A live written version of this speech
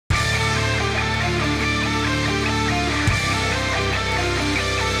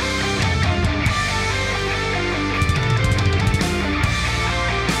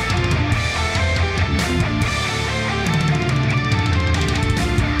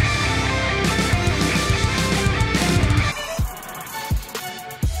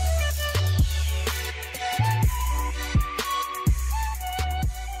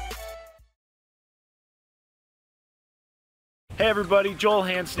Hey everybody, Joel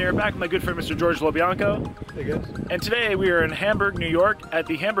Hansen here, back with my good friend Mr. George Lobianco. Hey guys. And today we are in Hamburg, New York at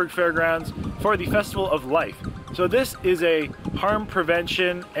the Hamburg Fairgrounds for the Festival of Life. So this is a harm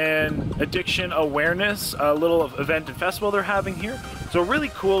prevention and addiction awareness little event and festival they're having here. So really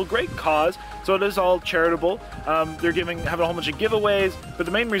cool, great cause. So it is all charitable. They're having a whole bunch of giveaways, but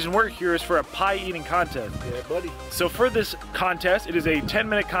the main reason we're here is for a pie eating contest. Yeah, buddy. So for this contest, it is a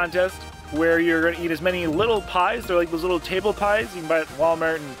 10-minute contest where you're going to eat as many little pies. They're like those little table pies you can buy at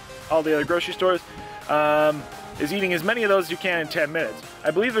Walmart and all the other grocery stores. Is eating as many of those as you can in 10 minutes.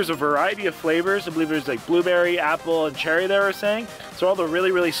 I believe there's a variety of flavors. I believe there's like blueberry, apple, and cherry they were saying. So all the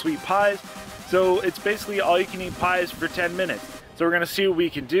really sweet pies. So it's basically all you can eat pies for 10 minutes. So we're going to see what we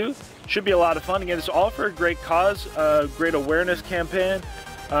can do. Should be a lot of fun. Again, it's all for a great cause, great awareness campaign.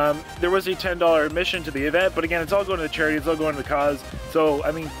 There was a $10 admission to the event, but again, it's all going to the charity, it's all going to the cause. So,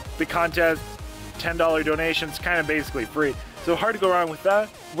 I mean, the contest, $10 donations, kind of basically free. So hard to go wrong with that.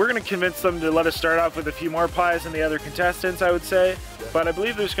 We're going to convince them to let us start off with a few more pies than the other contestants, I would say. But I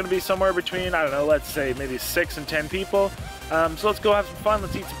believe there's going to be somewhere between, I don't know, let's say maybe 6 and 10 people. So let's go have some fun,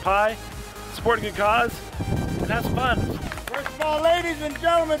 let's eat some pie, support a good cause, and have some fun. First of all, ladies and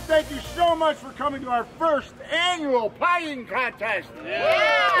gentlemen, thank you so much for coming to our first annual pie eating contest.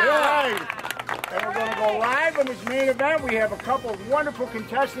 Yeah. And we're going to go live on this main event. We have a couple of wonderful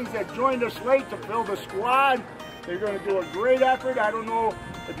contestants that joined us late to fill the squad. They're going to do a great effort. I don't know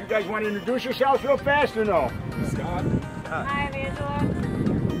if you guys want to introduce yourselves real fast or no. Scott. Hi, I'm Angela.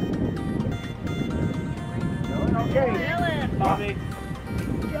 Okay. Dylan. Bobby.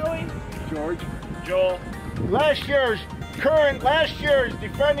 Joey. George. Joel. Last year's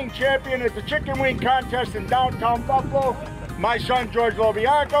defending champion at the chicken wing contest in downtown Buffalo, my son George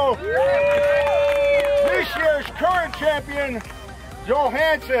Lobianco. This year's current champion, Joel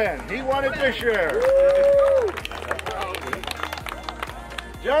Hansen. He won it this year.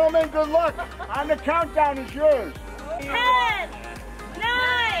 Gentlemen, good luck. On the countdown is yours. 10,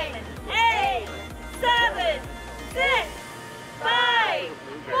 9, 8, 7, 6, 5,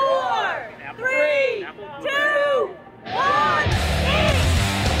 4, 3, 2, 1, eat!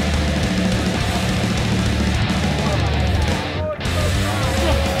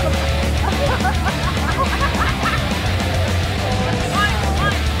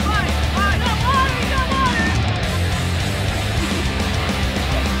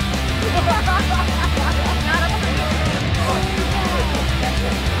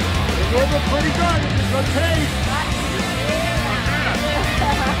 It was pretty good. It's a good taste.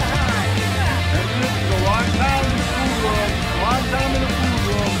 This is a long time in the food room. Long time in the food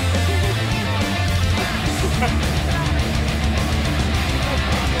room.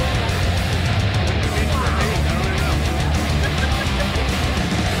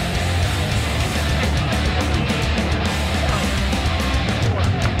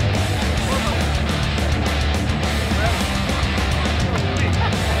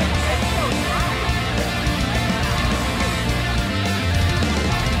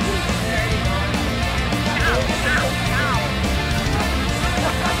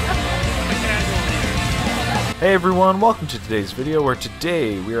 Hey everyone, welcome to today's video where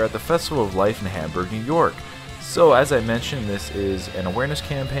today we are at the Festival of Life in Hamburg, New York. So as I mentioned, this is an awareness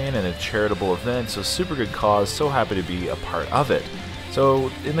campaign and a charitable event, so super good cause, so happy to be a part of it.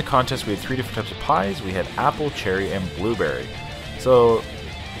 So in the contest we had 3 different types of pies. We had apple, cherry, and blueberry. So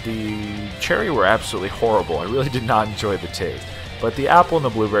the cherry were absolutely horrible. I really did not enjoy the taste. But the apple and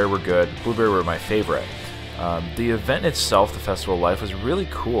the blueberry were good. Blueberry were my favorite. The event itself, the Festival of Life, was really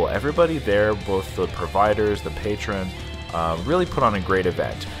cool. Everybody there, both the providers, the patrons, really put on a great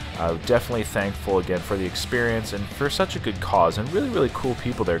event. Definitely thankful again for the experience and for such a good cause, and really cool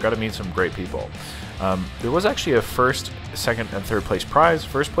people there. Got to meet some great people. There was actually a first, second, and third place prize.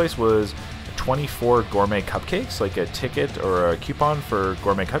 First place was 24 gourmet cupcakes, like a ticket or a coupon for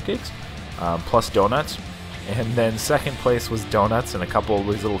gourmet cupcakes, plus donuts. And then second place was donuts and a couple of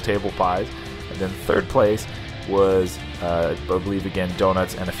these little table pies. And then third place was, I believe again,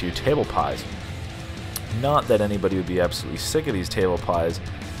 donuts and a few table pies. Not that anybody would be absolutely sick of these table pies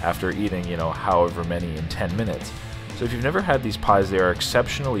after eating, you know, however many in 10 minutes. So if you've never had these pies, they are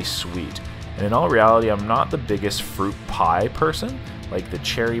exceptionally sweet. And in all reality, I'm not the biggest fruit pie person. Like the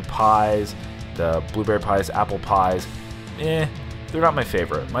cherry pies, the blueberry pies, apple pies, they're not my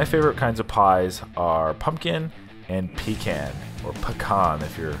favorite. My favorite kinds of pies are pumpkin and pecan, or pecan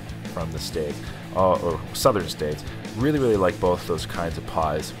if you're from the States, or southern states. Really like both those kinds of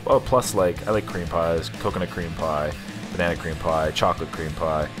pies. Oh, plus I like cream pies, coconut cream pie, banana cream pie, chocolate cream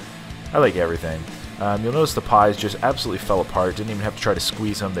pie. I like everything. You'll notice the pies just absolutely fell apart. Didn't even have to try to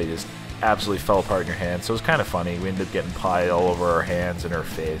squeeze them. They just absolutely fell apart in your hand. So it was kind of funny. We ended up getting pie all over our hands and our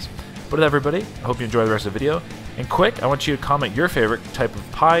face. But everybody, I hope you enjoy the rest of the video. And quick, I want you to comment your favorite type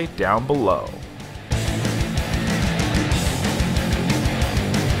of pie down below.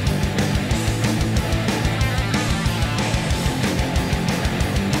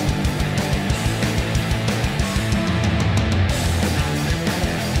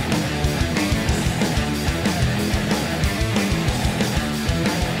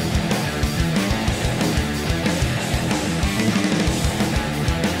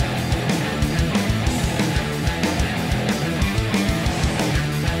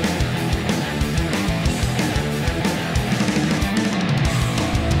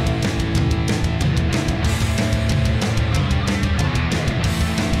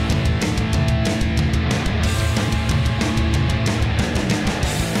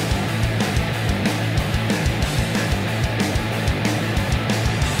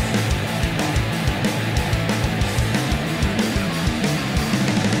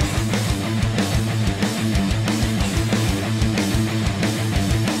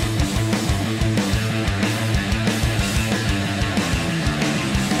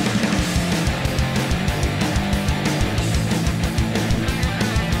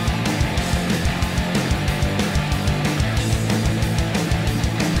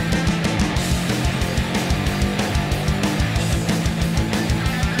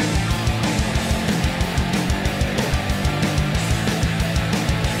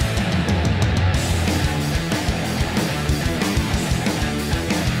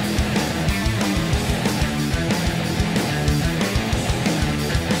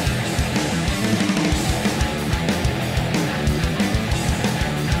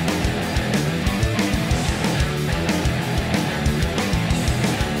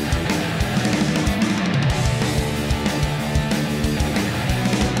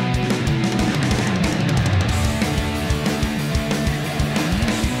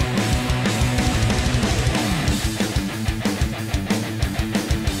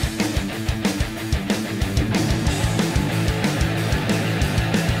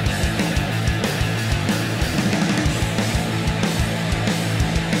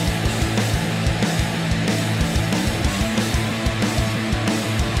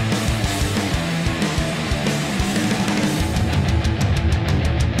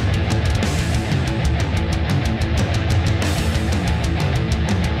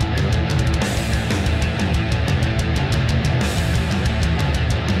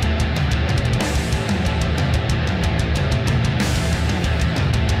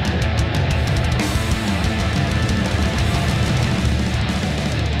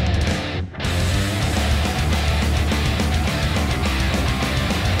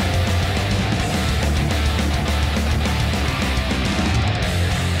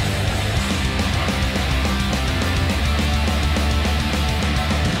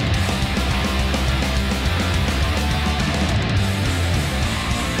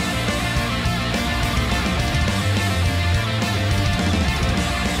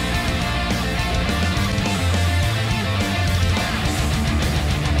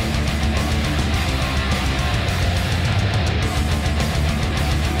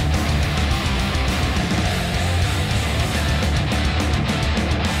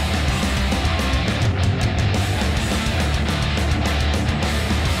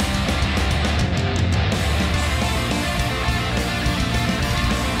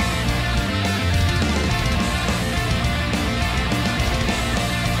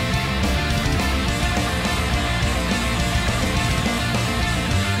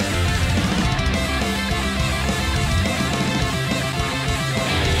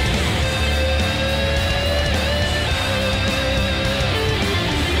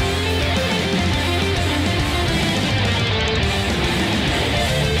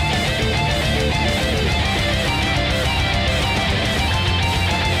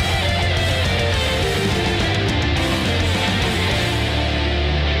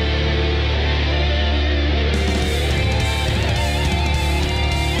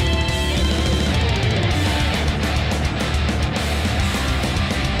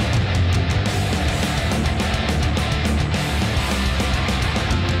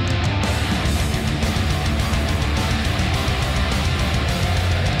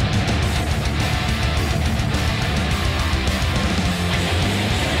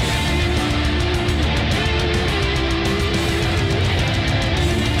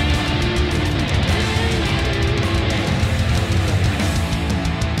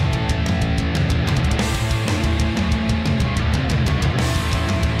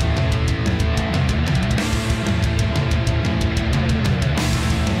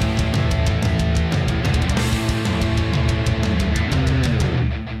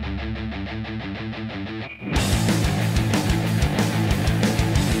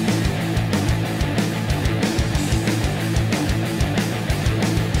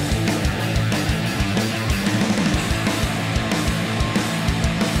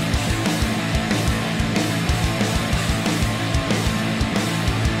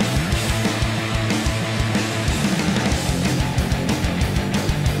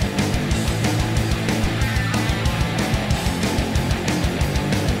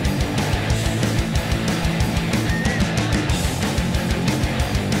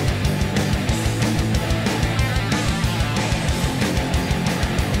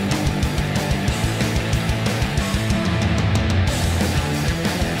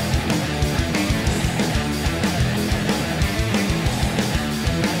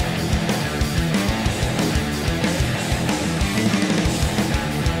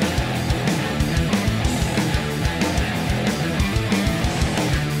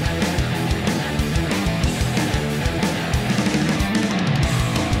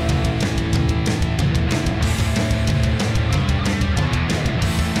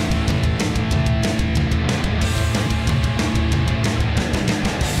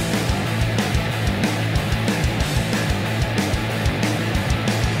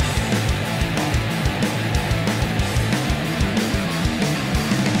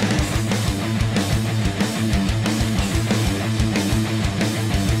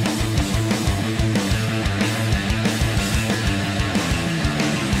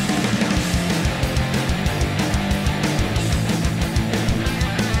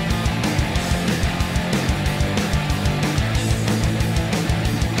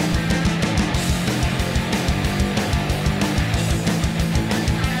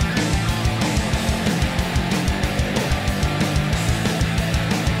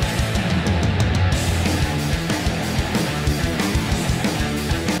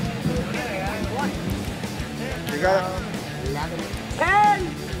 got it. 10,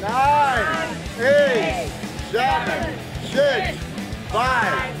 9, 8, 7, 6,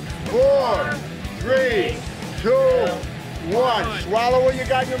 5, 4, 3, 2, 1. Swallow what you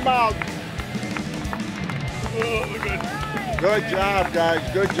got in your mouth. Good job,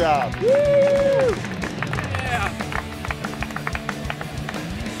 guys. Good job. Woo! Yeah.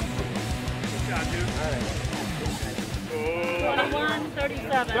 Good job, dude. 21,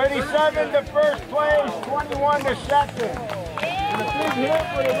 37. 37 to first place, 21 to second. And a big hit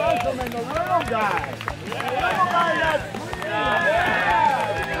for the Russellman, the little guy. The little guy got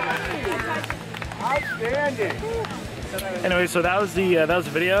 3. Outstanding. Anyway, so that was the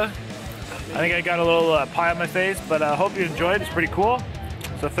video. I think I got a little pie on my face, but I hope you enjoyed. It's pretty cool.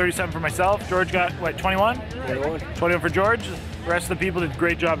 So 37 for myself. George got, what, 21? 21 for George. The rest of the people did a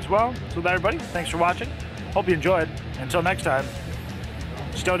great job as well. So with that, everybody, thanks for watching. Hope you enjoyed. Until next time,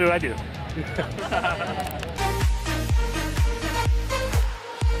 still do what I do.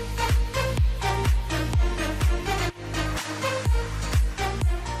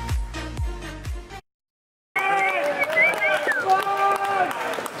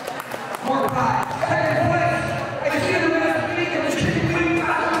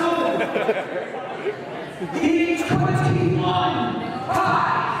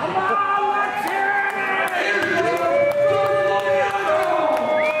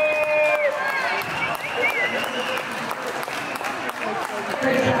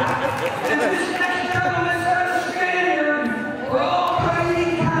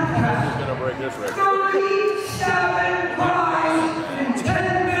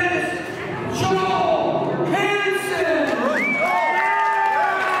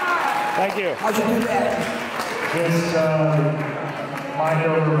 Thank you. How'd you do that? Just mind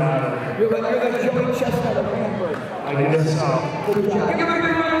over matter. You're like Joey Chestnut of Hamburg. I guess so. Good job.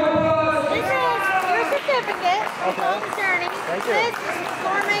 This is your certificate for home journey. Thank you. This is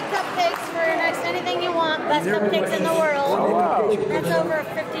gourmet cupcakes for your next anything you want. Best cupcakes in the world. Oh, wow. That's over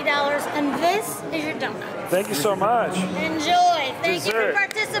 $50. And this is your donut. Thank you so much. Enjoy. Thank you Dessert. for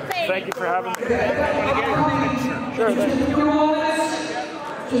participating. Thank you for having me. Sure, thank you.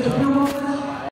 Just a few moments.